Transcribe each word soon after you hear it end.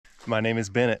My name is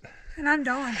Bennett. And I'm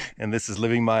Dawn. And this is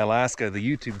Living My Alaska, the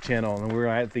YouTube channel, and we're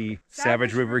at the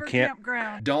Savage River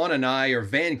Campground. Dawn and I are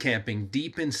van camping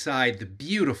deep inside the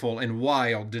beautiful and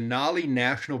wild Denali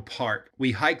National Park.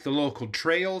 We hike the local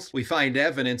trails, we find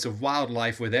evidence of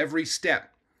wildlife with every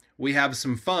step. We have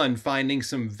some fun finding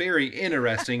some very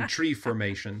interesting tree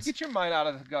formations. Get your mind out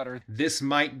of the gutter. This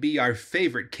might be our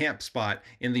favorite camp spot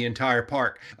in the entire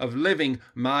park of Living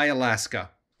My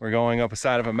Alaska. We're going up a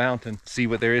side of a mountain, see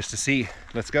what there is to see.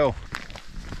 Let's go.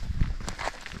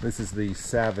 This is the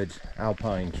Savage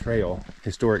Alpine Trail.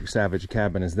 Historic Savage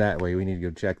cabin is that way. We need to go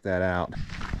check that out.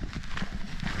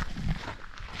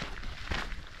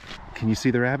 Can you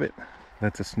see the rabbit?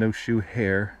 That's a snowshoe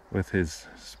hare with his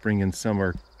spring and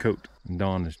summer coat. And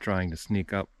Dawn is trying to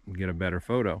sneak up and get a better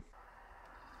photo.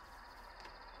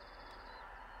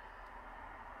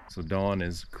 So Dawn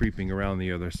is creeping around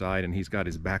the other side and he's got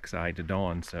his backside to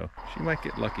Dawn, so she might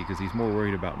get lucky because he's more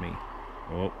worried about me.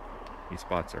 Oh, he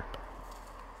spots her.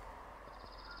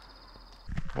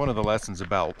 One of the lessons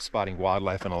about spotting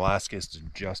wildlife in Alaska is to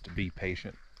just be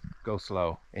patient. Go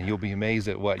slow, and you'll be amazed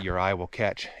at what your eye will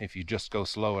catch if you just go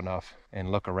slow enough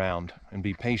and look around and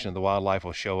be patient. The wildlife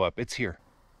will show up. It's here.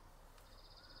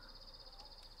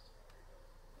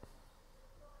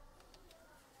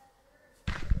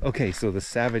 Okay, so the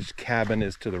Savage cabin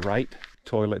is to the right.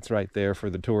 Toilets right there for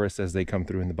the tourists as they come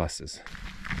through in the buses.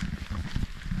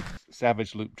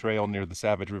 Savage Loop Trail near the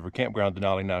Savage River Campground,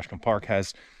 Denali National Park,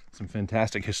 has some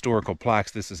fantastic historical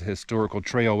plaques. This is a historical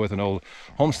trail with an old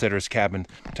homesteader's cabin.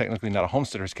 Technically not a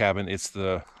homesteader's cabin, it's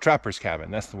the trapper's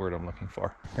cabin. That's the word I'm looking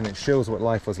for. And it shows what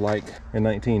life was like in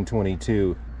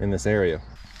 1922 in this area.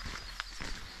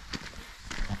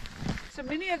 So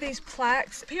many of these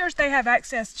plaques, appears they have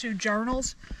access to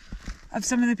journals of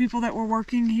some of the people that were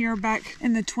working here back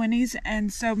in the 20s.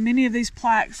 And so many of these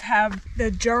plaques have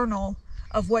the journal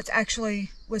of what's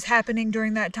actually was happening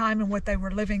during that time and what they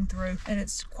were living through. And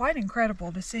it's quite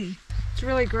incredible to see. It's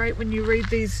really great when you read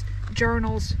these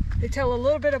journals. They tell a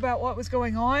little bit about what was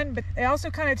going on, but they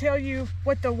also kind of tell you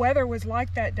what the weather was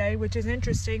like that day, which is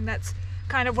interesting. That's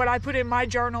kind of what I put in my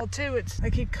journal too. It's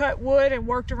like he cut wood and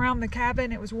worked around the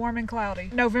cabin. It was warm and cloudy.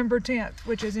 November 10th,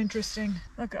 which is interesting.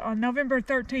 Look, on November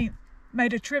 13th,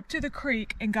 made a trip to the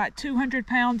creek and got 200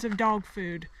 pounds of dog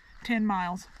food, 10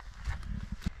 miles.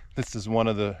 This is one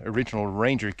of the original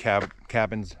ranger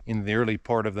cabins in the early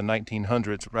part of the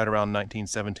 1900s, right around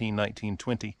 1917,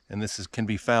 1920. And this can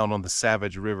be found on the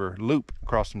Savage River Loop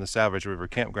across from the Savage River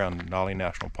Campground in Denali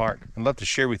National Park. I'd love to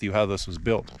share with you how this was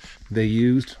built. They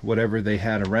used whatever they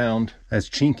had around as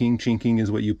chinking. Chinking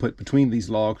is what you put between these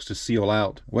logs to seal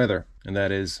out weather. And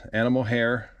that is animal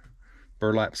hair,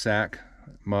 burlap sack,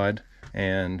 mud,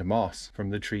 and moss from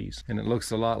the trees. And it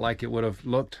looks a lot like it would have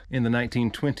looked in the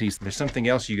 1920s. There's something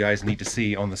else you guys need to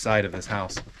see on the side of this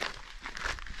house.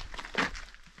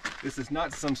 This is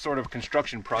not some sort of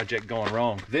construction project going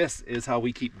wrong. This is how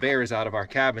we keep bears out of our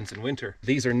cabins in winter.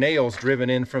 These are nails driven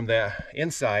in from the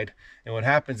inside. And what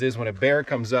happens is when a bear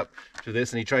comes up to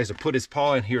this and he tries to put his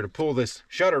paw in here to pull this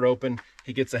shutter open,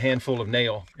 he gets a handful of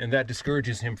nail, and that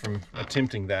discourages him from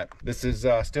attempting that. This is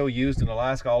still used in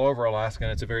Alaska, all over Alaska,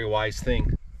 and it's a very wise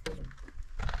thing.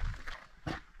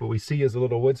 What we see is a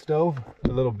little wood stove, a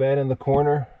little bed in the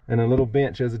corner, and a little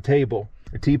bench as a table,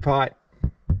 a teapot,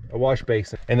 a wash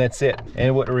basin, and that's it.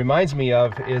 And what it reminds me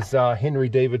of is Henry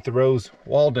David Thoreau's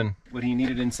Walden. What he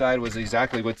needed inside was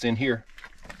exactly what's in here.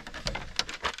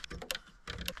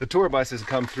 The tour buses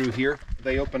come through here.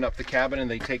 They open up the cabin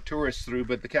and they take tourists through,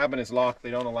 but the cabin is locked.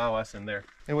 They don't allow us in there.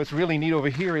 And what's really neat over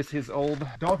here is his old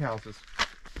dog houses.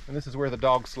 And this is where the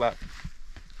dogs slept.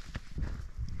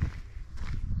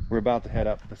 We're about to head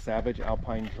up the Savage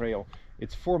Alpine Trail.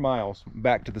 It's 4 miles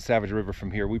back to the Savage River from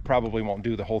here. We probably won't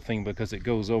do the whole thing because it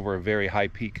goes over a very high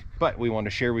peak, but we want to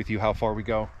share with you how far we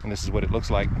go, and this is what it looks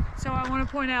like. So I want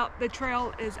to point out the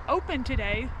trail is open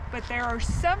today, but there are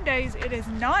some days it is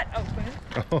not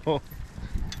open.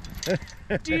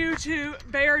 Due to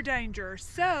bear danger.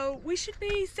 So we should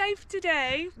be safe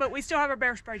today, but we still have our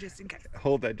bear spray just in case.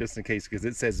 Hold that just in case, because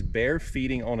it says bear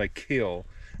feeding on a kill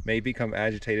may become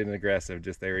agitated and aggressive,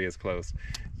 just the area is close.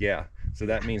 Yeah, so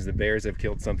that means the bears have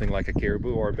killed something like a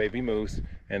caribou or a baby moose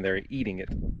and they're eating it,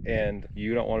 and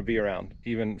you don't want to be around.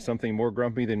 Even something more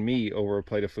grumpy than me over a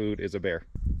plate of food is a bear.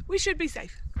 We should be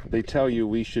safe. They tell you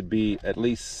we should be at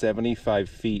least 75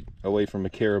 feet away from a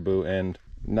caribou and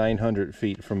 900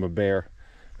 feet from a bear.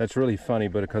 That's really funny,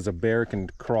 but because a bear can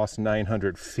cross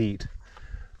 900 feet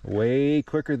way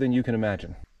quicker than you can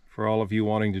imagine. For all of you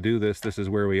wanting to do this, this is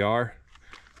where we are.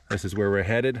 This is where we're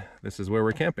headed. This is where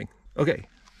we're camping. Okay,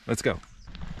 let's go.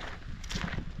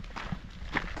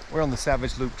 We're on the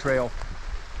Savage Loop Trail,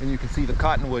 and you can see the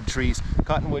cottonwood trees.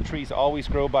 Cottonwood trees always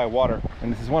grow by water,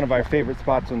 and this is one of our favorite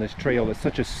spots on this trail. It's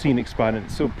such a scenic spot, and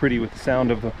it's so pretty with the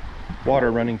sound of the water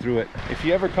running through it. If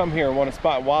you ever come here and want to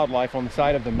spot wildlife on the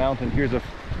side of the mountain, here's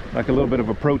like a little bit of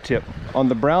a pro tip. On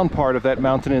the brown part of that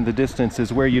mountain in the distance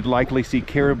is where you'd likely see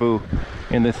caribou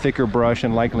in the thicker brush,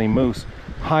 and likely moose.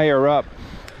 Higher up,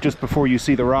 just before you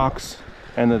see the rocks,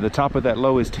 and at the top of that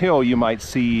lowest hill, you might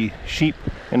see sheep.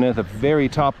 And at the very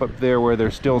top up there where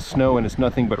there's still snow and it's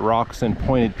nothing but rocks and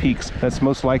pointed peaks, that's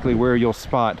most likely where you'll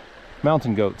spot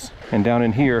mountain goats. And down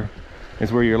in here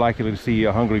is where you're likely to see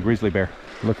a hungry grizzly bear.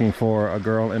 Looking for a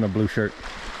girl in a blue shirt.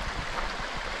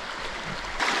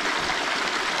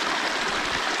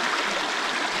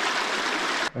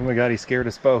 Oh my God, he scared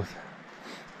us both.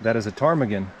 That is a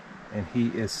ptarmigan, and he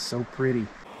is so pretty.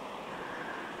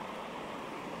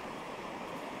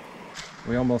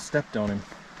 We almost stepped on him.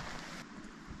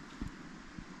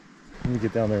 Let me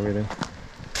get down there with him.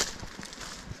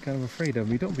 He's kind of afraid of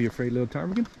me. Don't be afraid, little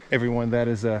ptarmigan. Everyone, that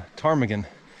is a ptarmigan,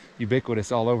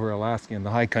 ubiquitous all over Alaska in the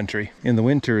high country. In the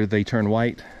winter, they turn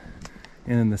white,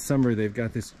 and in the summer, they've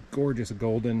got this gorgeous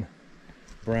golden,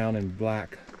 brown, and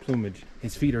black plumage.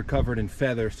 His feet are covered in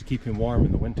feathers to keep him warm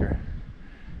in the winter,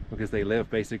 because they live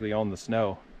basically on the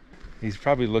snow. He's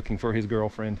probably looking for his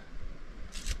girlfriend,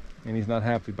 and he's not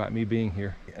happy about me being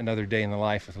here. Another day in the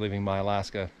life of living my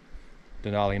Alaska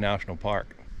Denali National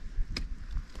Park.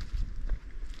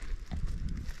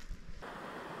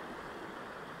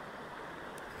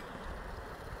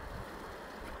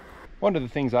 One of the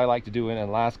things I like to do in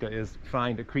Alaska is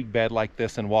find a creek bed like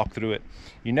this and walk through it.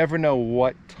 You never know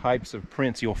what types of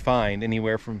prints you'll find,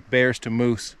 anywhere from bears to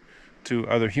moose to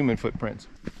other human footprints.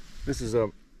 This is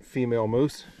a female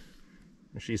moose,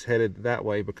 and she's headed that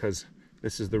way because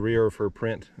this is the rear of her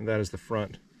print and that is the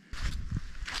front.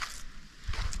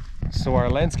 So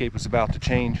our landscape is about to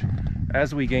change.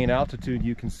 As we gain altitude,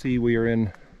 you can see we are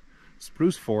in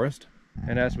spruce forest,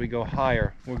 and as we go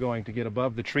higher, we're going to get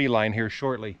above the tree line here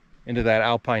shortly into that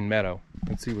alpine meadow.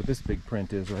 Let's see what this big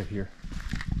print is right here.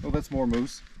 Oh, that's more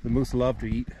moose. The moose love to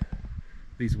eat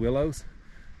these willows,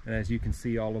 and as you can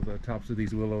see, all of the tops of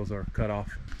these willows are cut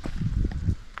off.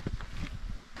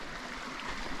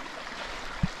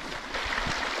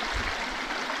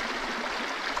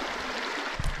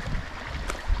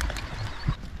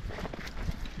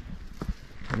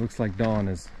 It looks like Dawn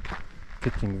is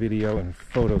taking video and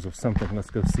photos of something. Let's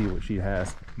go see what she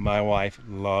has. My wife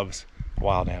loves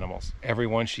wild animals.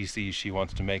 Everyone she sees, she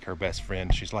wants to make her best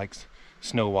friend. She's like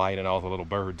Snow White and all the little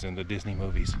birds in the Disney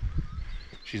movies.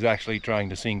 She's actually trying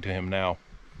to sing to him now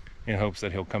in hopes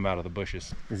that he'll come out of the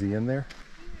bushes. Is he in there?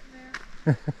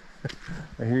 He's in there.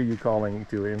 I hear you calling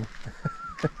to him.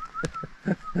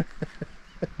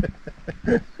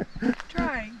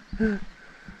 Trying.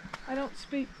 I don't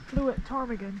speak fluent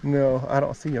ptarmigan. No, I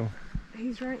don't see him.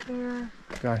 He's right there.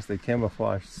 Gosh, they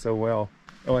camouflage so well.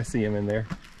 Oh, I see him in there.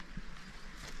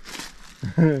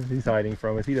 He's hiding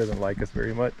from us. He doesn't like us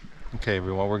very much. Okay,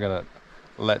 everyone, we're gonna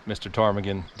let Mr.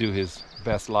 Ptarmigan do his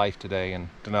best life today in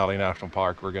Denali National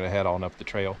Park. We're gonna head on up the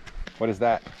trail. What is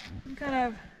that? Some kind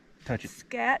of Touch it.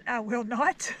 scat. I will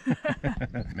not.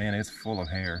 Man, it's full of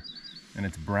hair, and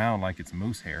it's brown like it's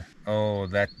moose hair. Oh,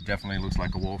 that definitely looks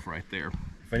like a wolf right there.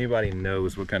 If anybody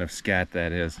knows what kind of scat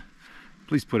that is,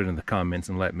 please put it in the comments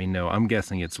and let me know. I'm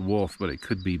guessing it's wolf, but it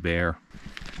could be bear.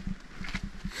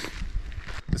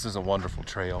 This is a wonderful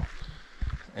trail,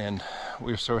 and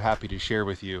we're so happy to share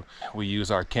with you. We use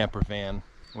our camper van,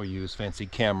 we use fancy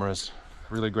cameras,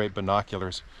 really great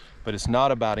binoculars, but it's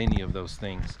not about any of those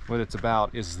things. What it's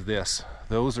about is this.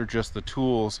 Those are just the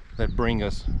tools that bring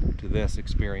us to this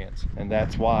experience, and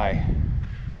that's why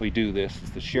we do this, is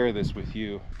to share this with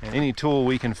you. And any tool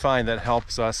we can find that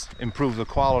helps us improve the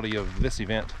quality of this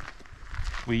event,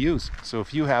 we use. So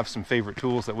if you have some favorite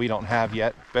tools that we don't have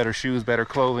yet, better shoes, better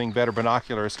clothing, better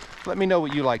binoculars, let me know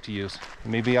what you like to use.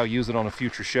 Maybe I'll use it on a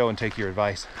future show and take your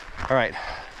advice. All right,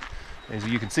 as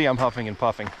you can see, I'm huffing and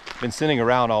puffing. Been sitting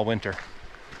around all winter.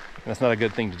 That's not a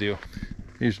good thing to do.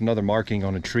 Here's another marking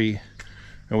on a tree,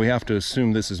 and we have to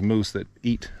assume this is moose that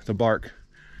eat the bark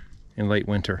in late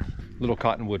winter. Little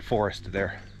cottonwood forest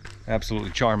there. Absolutely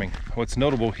charming. What's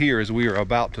notable here is we are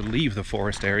about to leave the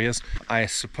forest areas. I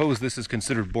suppose this is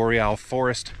considered boreal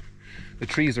forest. The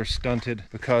trees are stunted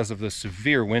because of the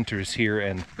severe winters here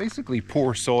and basically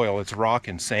poor soil. It's rock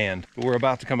and sand. But we're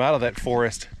about to come out of that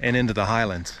forest and into the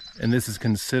highlands. And this is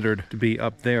considered to be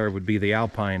up there would be the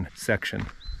alpine section.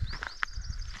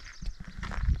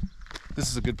 This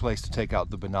is a good place to take out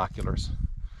the binoculars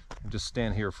and just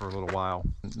stand here for a little while.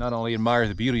 Not only admire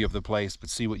the beauty of the place, but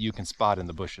see what you can spot in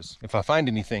the bushes. If I find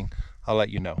anything, I'll let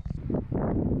you know.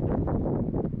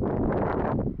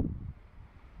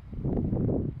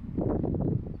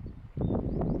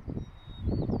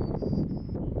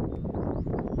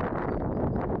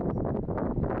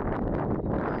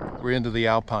 We're into the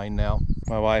Alpine now.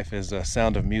 My wife is a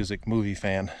Sound of Music movie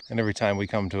fan, and every time we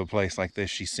come to a place like this,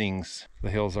 she sings "The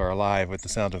Hills Are Alive" with the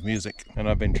sound of music. And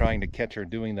I've been trying to catch her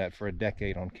doing that for a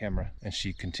decade on camera, and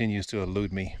she continues to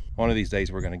elude me. One of these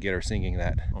days, we're going to get her singing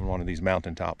that on one of these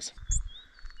mountaintops.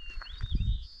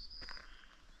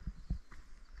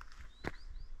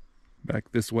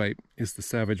 Back this way is the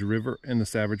Savage River and the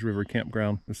Savage River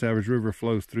Campground. The Savage River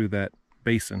flows through that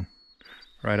basin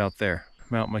right out there.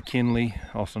 Mount McKinley,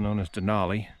 also known as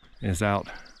Denali, is out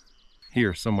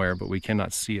here somewhere, but we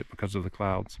cannot see it because of the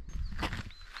clouds. Oh,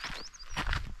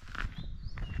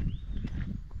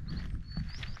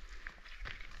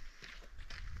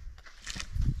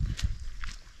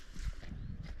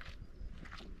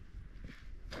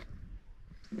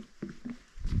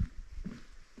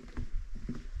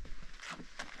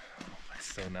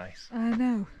 that's so nice. I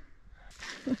know.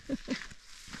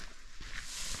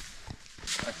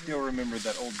 I still remember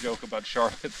that old joke about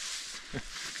Charlotte.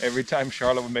 Every time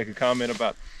Charlotte would make a comment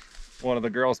about one of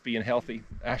the girls being healthy,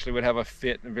 Ashley would have a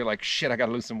fit and be like, shit, I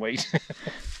gotta lose some weight.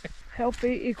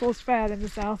 Healthy equals fat in the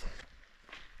South.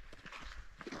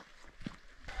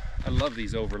 I love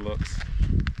these overlooks.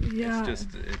 Yeah.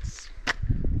 It's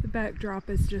the backdrop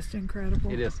is just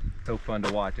incredible. it is so fun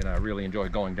to watch, and I really enjoy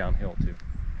going downhill too.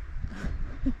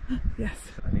 Yes.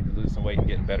 I need to lose some weight and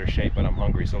get in better shape, but I'm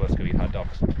hungry, so let's go eat hot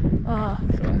dogs.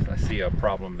 So I see a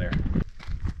problem there.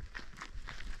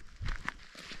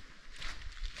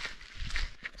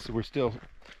 So we're still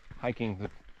hiking the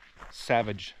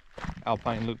Savage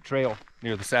Alpine Loop Trail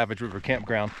near the Savage River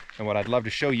Campground, and what I'd love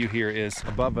to show you here is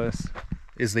above us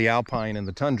is the Alpine and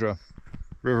the Tundra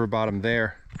river bottom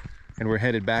there, and we're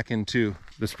headed back into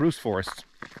the spruce forest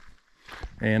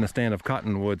and a stand of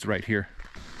cottonwoods right here.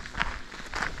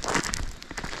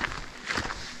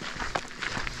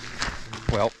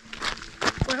 Well,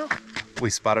 we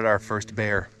spotted our first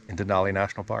bear in Denali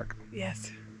National Park.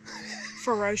 Yes.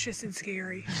 Ferocious and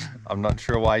scary. I'm not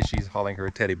sure why she's hauling her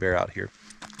teddy bear out here.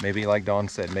 Maybe, like Dawn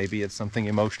said, maybe it's something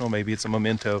emotional, maybe it's a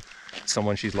memento,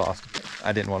 someone she's lost.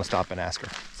 I didn't want to stop and ask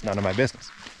her. It's none of my business.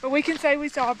 But we can say we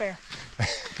saw a bear.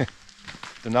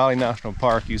 Denali National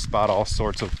Park, you spot all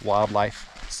sorts of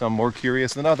wildlife, some more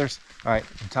curious than others. All right,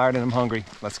 I'm tired and I'm hungry.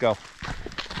 Let's go.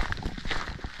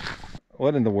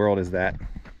 What in the world is that?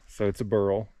 So it's a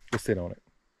burl. Just sit on it.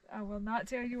 I will not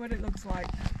tell you what it looks like.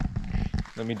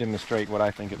 Let me demonstrate what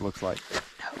I think it looks like.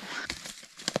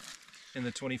 In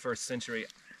the 21st century,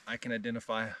 I can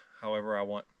identify however I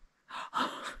want.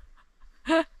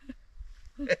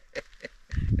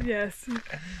 Yes.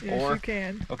 Yes, Or, you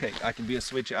can. Okay, I can be a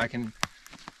switch. I can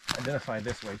identify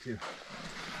this way too.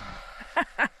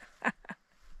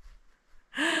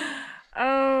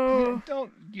 Oh.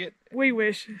 Don't get. We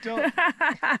wish. Don't.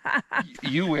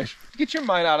 You wish. Get your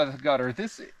mind out of the gutter.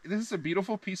 This is a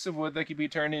beautiful piece of wood that could be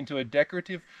turned into a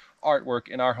decorative artwork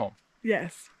in our home.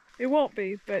 Yes. It won't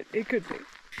be, but it could be.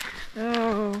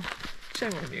 Oh,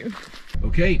 shame on you.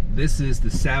 Okay, this is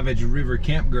the Savage River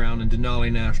Campground in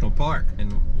Denali National Park,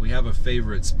 and we have a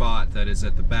favorite spot that is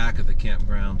at the back of the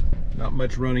campground. Not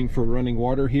much running for running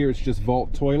water here. It's just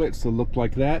vault toilets that look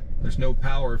like that. There's no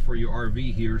power for your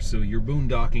RV here, so you're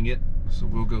boondocking it. So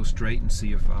we'll go straight and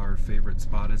see if our favorite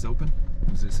spot is open.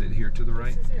 Is this it here to the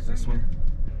right? Is this one?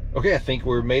 Okay, I think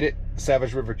we've made it.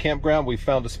 Savage River Campground. We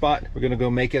found a spot. We're gonna go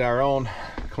make it our own,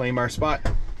 claim our spot.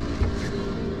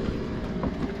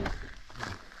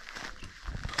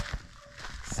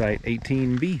 Site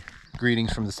 18B.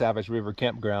 Greetings from the Savage River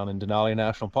Campground in Denali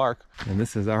National Park. And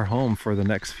this is our home for the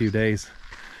next few days.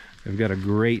 We've got a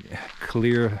great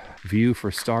clear view for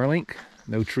Starlink.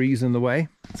 No trees in the way.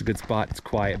 It's a good spot. It's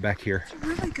quiet back here. It's a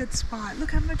really good spot.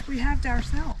 Look how much we have to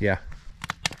ourselves. Yeah.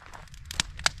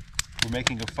 We're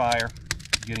making a fire,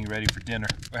 getting ready for dinner.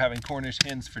 We're having Cornish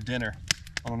hens for dinner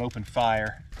on an open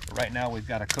fire. But right now we've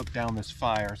got to cook down this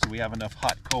fire so we have enough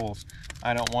hot coals.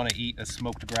 I don't want to eat a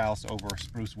smoked grouse over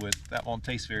spruce wood. That won't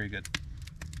taste very good.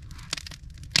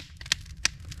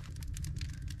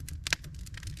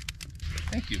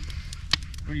 Thank you.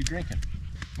 What are you drinking?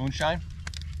 Moonshine?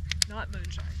 Not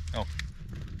moonshine. Oh.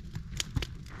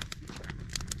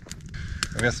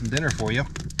 I got some dinner for you.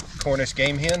 Cornish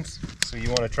game hens. So you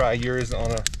want to try yours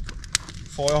on a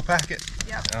foil packet?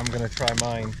 Yep. And I'm going to try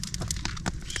mine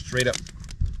straight up.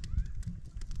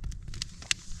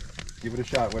 Give it a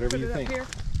shot, whatever you think. Here.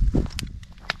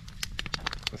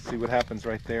 Let's see what happens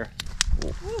right there.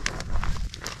 Woo.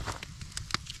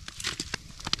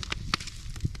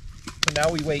 And now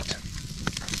we wait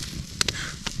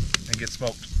and get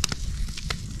smoked.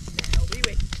 Now we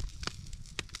wait.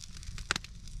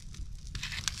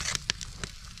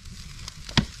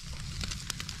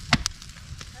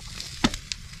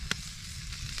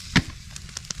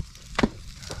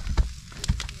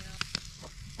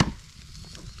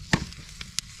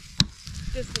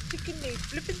 Does the chicken need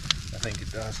flipping? I think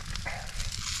it does.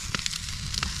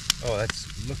 Oh,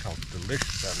 look how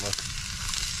delicious that looks.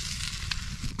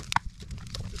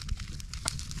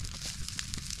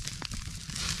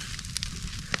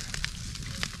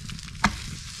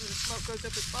 When the smoke goes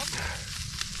up its bum.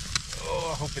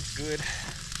 Oh, I hope it's good,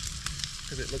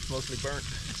 because it looks mostly burnt.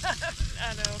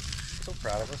 I know. So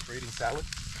proud of us for eating salad.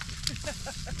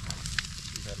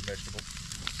 We've had a vegetable.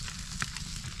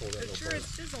 Pull that It sure is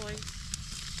sizzling.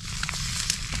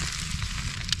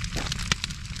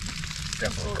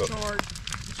 Definitely It's cooked. hard.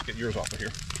 Let's get yours off of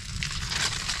here.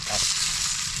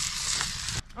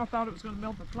 I thought it was going to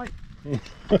melt the plate.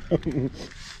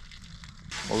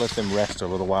 We'll let them rest a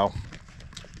little while.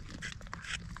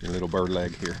 Your little bird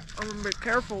leg here. I'm going to be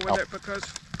careful with it because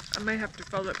I may have to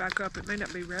fold it back up. It may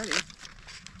not be ready.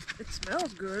 It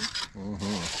smells good.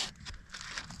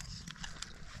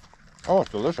 Oh,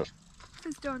 it's delicious.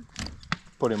 It's done.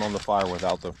 Put him on the fire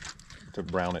without to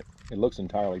brown it. It looks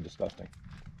entirely disgusting.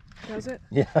 Does it?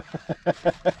 Yeah.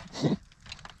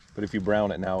 But if you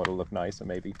brown it now, it'll look nice and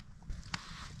maybe.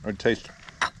 It tastes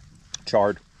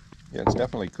charred. Yeah, it's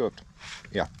definitely cooked.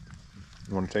 Yeah.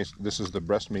 You want to taste? This is the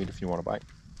breast meat if you want to bite.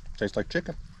 Tastes like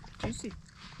chicken. Juicy.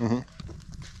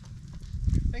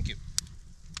 Thank you.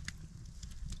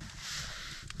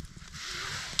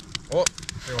 Oh,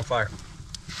 they're on fire.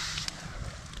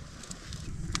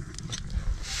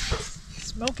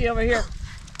 Smoky over here.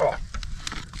 Oh.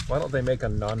 Why don't they make a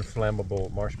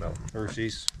non-flammable marshmallow?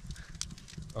 Hershey's,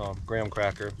 graham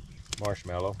cracker,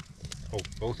 marshmallow. Oh,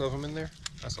 both of them in there?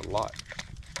 That's a lot.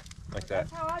 Like that.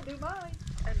 That's how I do mine.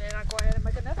 And then I go ahead and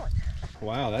make another one.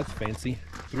 Wow, that's fancy.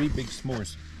 3 big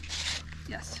s'mores.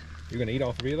 Yes. You're gonna eat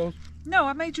all 3 of those? No,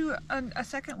 I made you a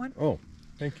second one. Oh,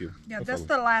 thank you. Yeah, that's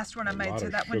the last one I a made, lot so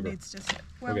of that one sugar. needs to sit.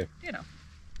 Well, Okay. you know,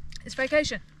 it's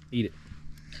vacation. Eat it.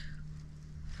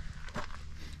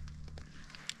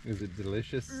 Is it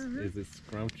delicious? Is it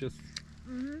scrumptious?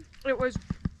 It was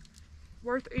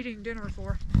worth eating dinner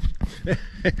for.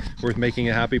 Worth making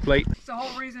a happy plate. It's the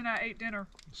whole reason I ate dinner.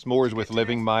 S'mores with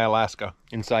Living My Alaska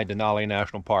inside Denali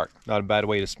National Park. Not a bad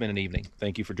way to spend an evening.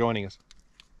 Thank you for joining us.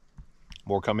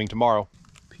 More coming tomorrow.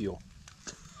 Peel.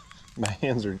 My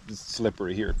hands are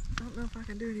slippery here. I don't know if I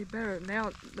can do any better.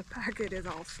 Now the packet is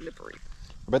all slippery.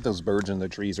 I bet those birds in the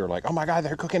trees are like, oh my God,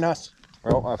 they're cooking us.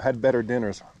 Well, I've had better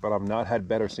dinners, but I've not had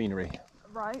better scenery.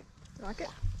 Right? You like it?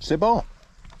 C'est bon.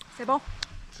 C'est bon.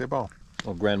 C'est bon.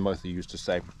 Well, grandmother used to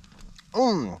say,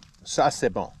 ça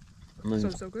c'est bon. It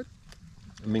means, So good.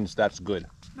 it means that's good.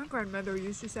 My grandmother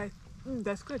used to say,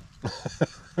 that's good.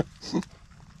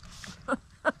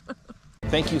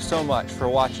 Thank you so much for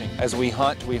watching as we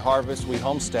hunt, we harvest, we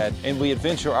homestead, and we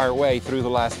adventure our way through the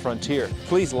last frontier.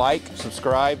 Please like,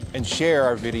 subscribe, and share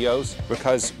our videos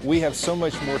because we have so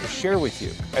much more to share with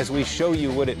you as we show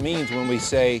you what it means when we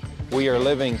say we are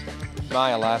living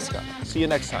my Alaska. See you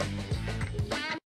next time.